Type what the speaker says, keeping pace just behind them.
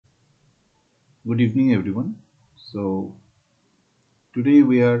Good evening, everyone. So, today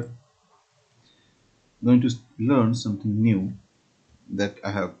we are going to learn something new that I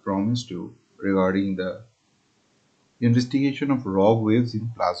have promised you regarding the investigation of raw waves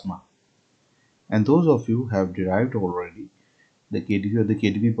in plasma. And those of you who have derived already the KdV or the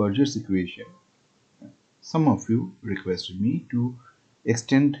KdV-Burgers equation. Some of you requested me to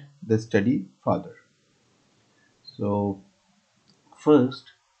extend the study further. So,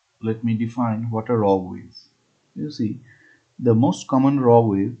 first, let me define what are raw waves. You see, the most common raw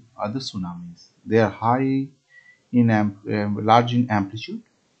wave are the tsunamis. They are high large in amplitude,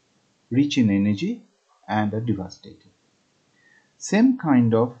 rich in energy, and are devastating. Same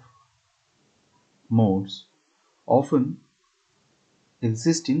kind of modes often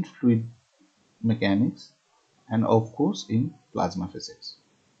exist in fluid mechanics and of course in plasma physics.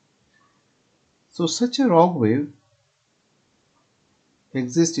 So such a rock wave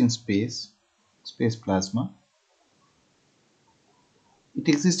exists in space plasma. It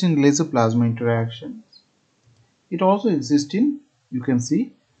exists in laser plasma interactions. It also exists in, you can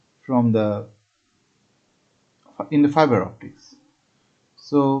see from in the fiber optics.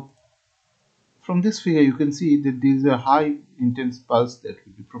 So from this figure, you can see that there is a high intense pulse that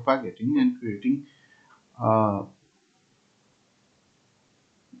will be propagating and creating uh,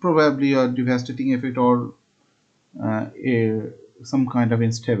 probably a devastating effect or some kind of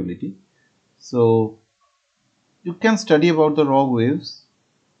instability. So you can study about the raw waves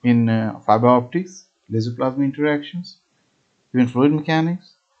in fiber optics, laser plasma interactions, even fluid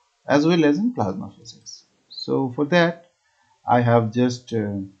mechanics, as well as in plasma physics. So for that, I have just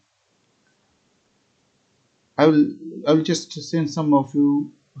I will just send some of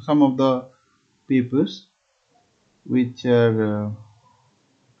the papers which are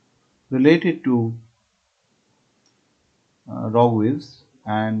related to raw waves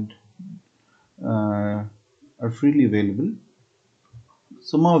and uh, are freely available.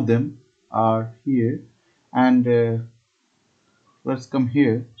 Some of them are here, and let's come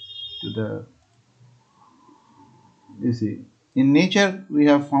here to the. You see, in Nature we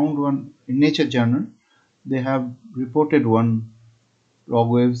have found one in Nature Journal. They have reported one raw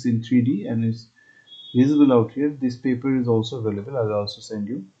waves in 3D and it's visible out here. This paper is also available. I'll also send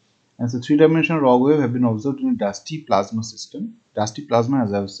you. And so three-dimensional raw wave have been observed in a dusty plasma system. Dusty plasma,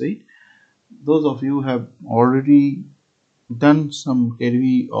 as I've said. Those of you have already done some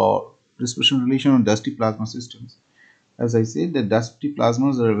KDV or dispersion relation on dusty plasma systems. As I said, the dusty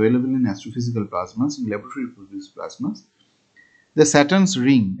plasmas are available in astrophysical plasmas, in laboratory produced plasmas. The Saturn's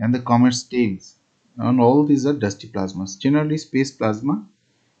ring and the comet's tails, and all these are dusty plasmas. Generally, space plasma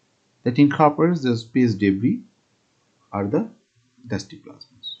that incorporates the space debris are the dusty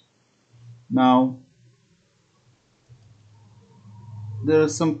plasmas. Now, there are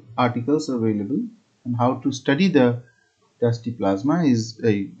some articles available on how to study the dusty plasma is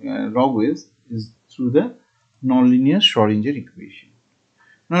raw waves is through the nonlinear Schrodinger equation.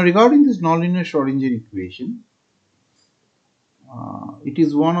 Now, regarding this nonlinear Schrodinger equation, it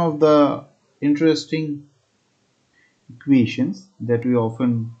is one of the interesting equations that we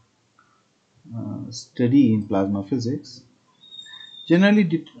often study in plasma physics.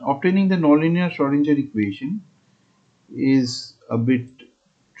 Generally, obtaining the nonlinear Schrodinger equation is a bit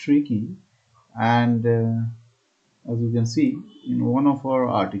tricky, and as you can see in one of our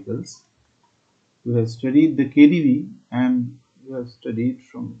articles, we have studied the KdV and we have studied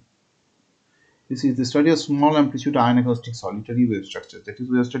from this is the study of small amplitude ion acoustic solitary wave structures. That is,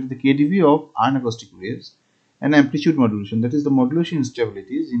 we have studied the KdV of ion acoustic waves and amplitude modulation. That is, the modulation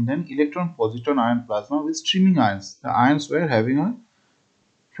instabilities in an electron positron ion plasma with streaming ions. The ions were having a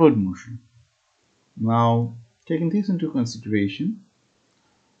fluid motion. Now, taking this into consideration,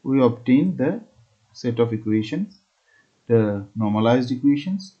 we obtain the set of equations, the normalized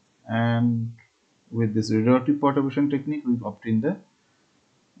equations, and with this reductive perturbation technique, we obtain the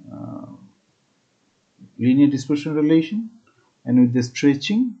linear dispersion relation, and with the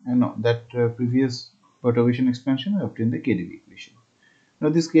stretching and that previous perturbation expansion, we obtain the KdV equation. Now,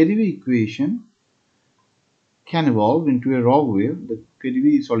 this KdV equation can evolve into a raw wave. The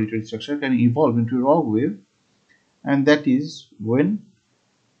KdV solitary structure can evolve into a raw wave, and that is when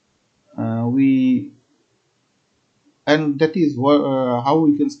we and that is how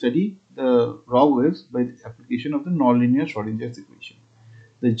we can study the raw waves by the application of the nonlinear Schrodinger's equation.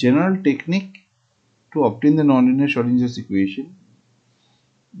 The general technique to obtain the nonlinear Schrodinger's equation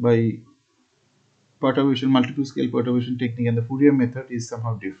by perturbation, multiple scale perturbation technique and the Fourier method is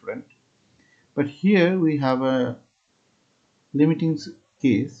somehow different. But here we have a limiting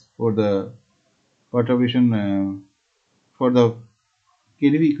case for the perturbation for the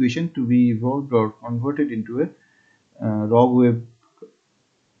KdV equation to be evolved or converted into a log wave,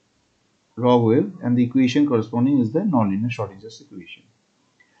 and the equation corresponding is the nonlinear Schrodinger's equation.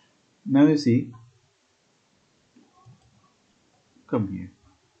 Now you see, come here.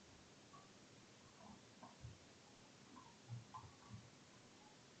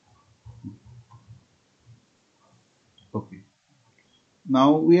 Okay.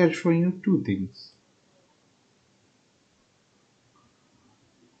 Now we are showing you two things.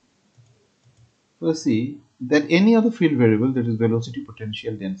 First, see that any other field variable, that is velocity,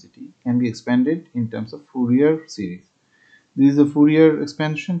 potential, density, can be expanded in terms of Fourier series. This is a Fourier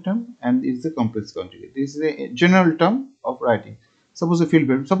expansion term and it's a complex conjugate. This is a general term of writing. Suppose a field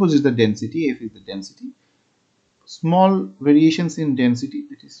variable, suppose is the density, F is the density. Small variations in density,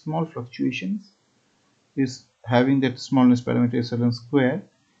 that is small fluctuations, is having that smallness parameter epsilon square,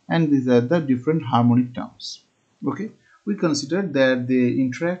 and these are the different harmonic terms. Okay, we consider that they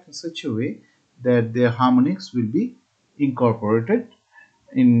interact in such a way that their harmonics will be incorporated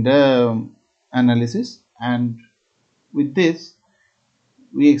in the analysis, and with this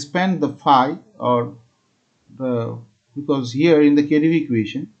we expand the phi, or the, because here in the KdV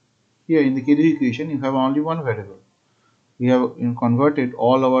equation, you have only one variable. We have converted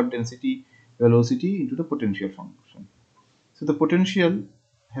all our density, velocity into the potential function. So the potential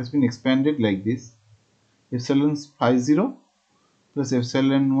has been expanded like this: epsilon phi 0 plus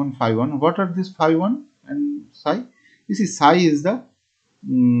epsilon 1 phi 1. What are these phi 1 and psi? You see, psi is the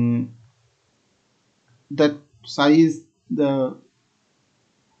that psi is the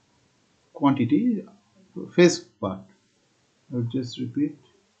quantity phase part. I'll just repeat.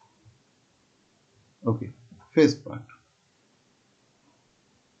 Okay, phase part.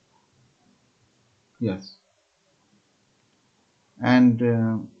 Yes. And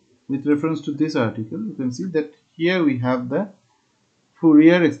with reference to this article, you can see that here we have the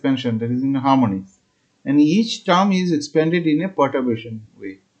Fourier expansion, that is in harmonics, and each term is expanded in a perturbation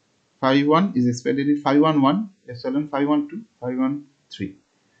way. Phi 1 is expanded in phi 1 1, epsilon phi 1 2, phi 1 3.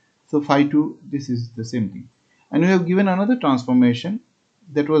 So phi 2, this is the same thing. And we have given another transformation,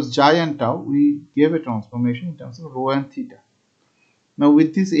 that was xi and tau. We gave a transformation in terms of rho and theta. Now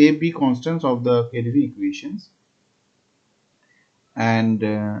with these a, b constants of the KdV equations, and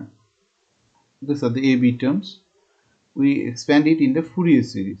these are the a, b terms, we expand it in the Fourier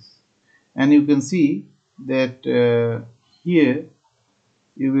series, and you can see that here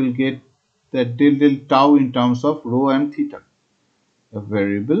you will get that del tau in terms of rho and theta, a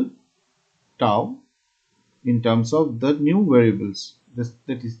variable tau in terms of the new variables,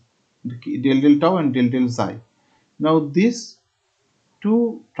 that is del tau and del psi. Now these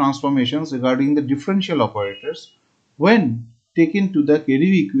two transformations regarding the differential operators, when taken to the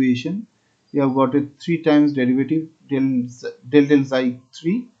KdV equation, you have got a 3 times derivative del psi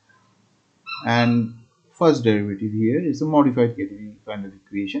 3, and first derivative here is a modified KdV kind of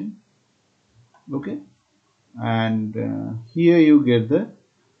equation. Okay, and here you get the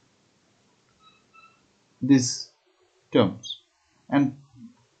these terms, and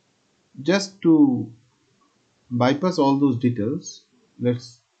just to bypass all those details,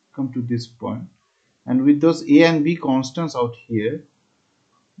 let's come to this point. And with those a and b constants out here,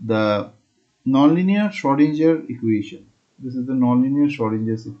 the nonlinear Schrodinger equation, this is the nonlinear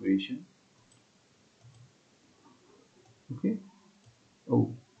Schrodinger's equation. Okay,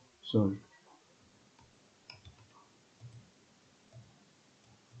 oh sorry,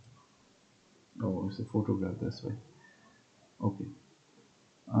 oh it's a photograph, that's why. Okay,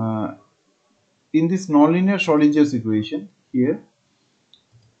 uh, in this nonlinear Schrodinger's equation here,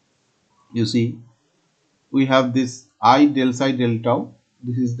 you see we have this I del psi del tau.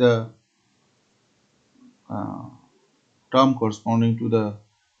 This is the uh, term corresponding to the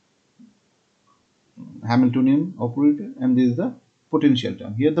Hamiltonian operator, and this is the potential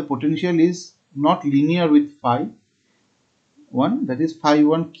term. Here the potential is not linear with phi 1, that is phi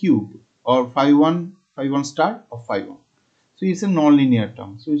 1 cube, or phi 1 star of phi 1. So it's a nonlinear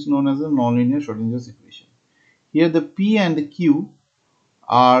term. So it's known as a nonlinear Schrodinger's equation. Here the p and the q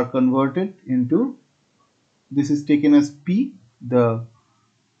are converted into, this is taken as p, the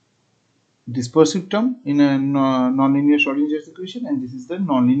dispersive term in a nonlinear Schrodinger's equation, and this is the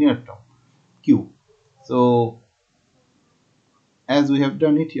nonlinear term q. So as we have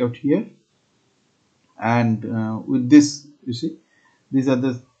done it out here, and with this, you see, these are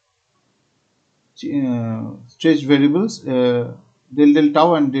the stretched variables, del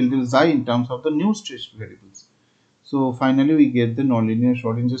tau and del psi in terms of the new stretched variables. So finally we get the nonlinear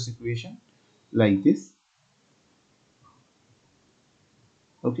Schrodinger's equation like this.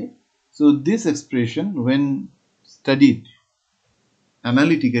 Okay, so this expression when studied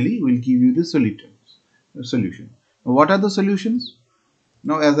analytically will give you the solution. Now, what are the solutions?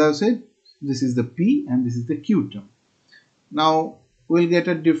 Now, as I have said, this is the P and this is the Q term. Now, we'll get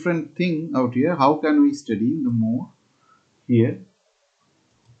a different thing out here. How can we study the more here?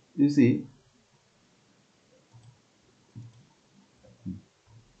 You see,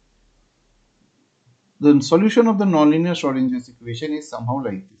 the solution of the nonlinear Schrodinger's equation is somehow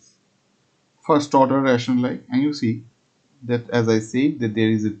like this. First order rational like, and you see that, as I said, that there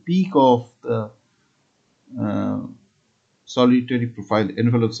is a peak of the uh, solitary profile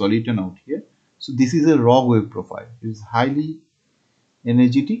envelope soliton out here. So this is a raw wave profile. It is highly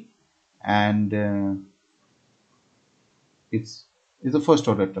energetic, and it's a first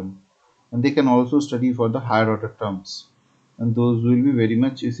order term, and they can also study for the higher order terms, and those will be very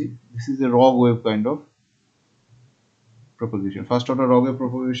much, you see, this is a raw wave kind of propagation, first order raw wave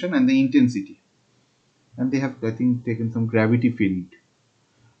propagation, and the intensity, and they have, I think, taken some gravity field.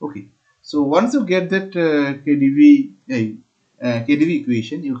 Okay, so once you get that KdV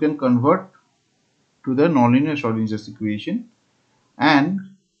equation, you can convert to the nonlinear Schrodinger's equation and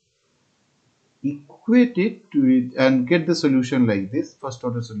equate it to it and get the solution like this, first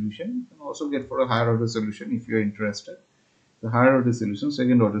order solution. You can also get for a higher order solution if you are interested. The higher order solution,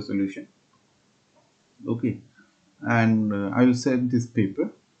 second order solution. Okay, and I will send this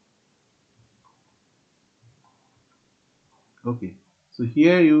paper. Okay, so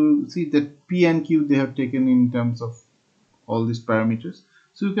here you see that P and Q they have taken in terms of all these parameters.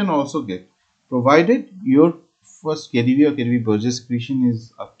 So you can also get, provided your first KdV or KdV-Burgess equation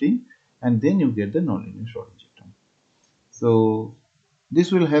is obtained, and then you get the nonlinear Schrodinger term. So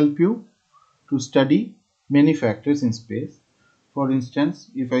this will help you to study many factors in space. For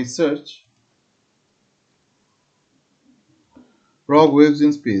instance, if I search rock waves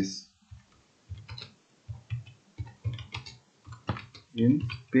in space,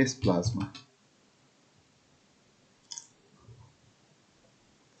 plasma,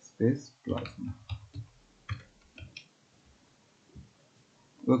 space plasma.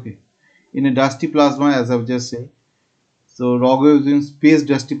 Okay, in a dusty plasma, as I've just said. So rock waves in space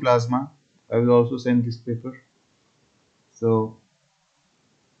dusty plasma. I will also send this paper. So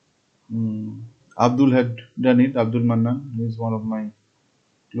Abdul had done it. Abdul Mannan, he is one of my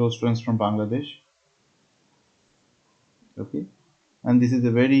close friends from Bangladesh. Okay, and this is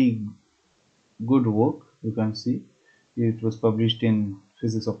a very good work. You can see it was published in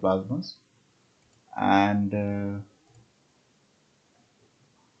Physics of Plasmas, and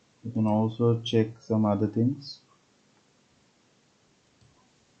you can also check some other things.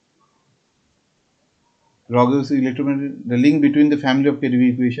 Rogers electromagnetic, the link between the family of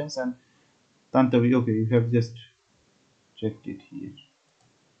KdV equations and Tantavi. Okay, you have just checked it here.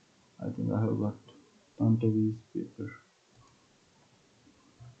 I think I have got Tantavi's paper.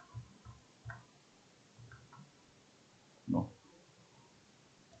 No.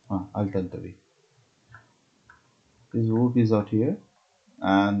 Al Tantavi. His work is out here,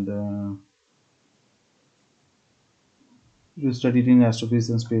 and it was studied in astrophysics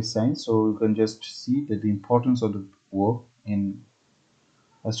and space science. So you can just see that the importance of the work in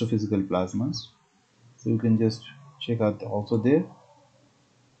astrophysical plasmas. So you can just check out also there,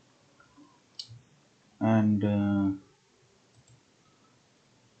 and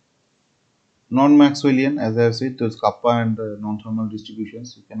non-Maxwellian, as I have said, those kappa and non-thermal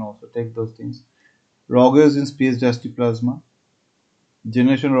distributions, you can also take those things. Rogers in space dusty plasma,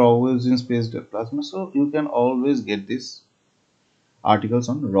 generation Rogers in space plasma. So you can always get these articles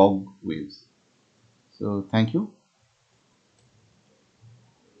on Rog waves. So thank you.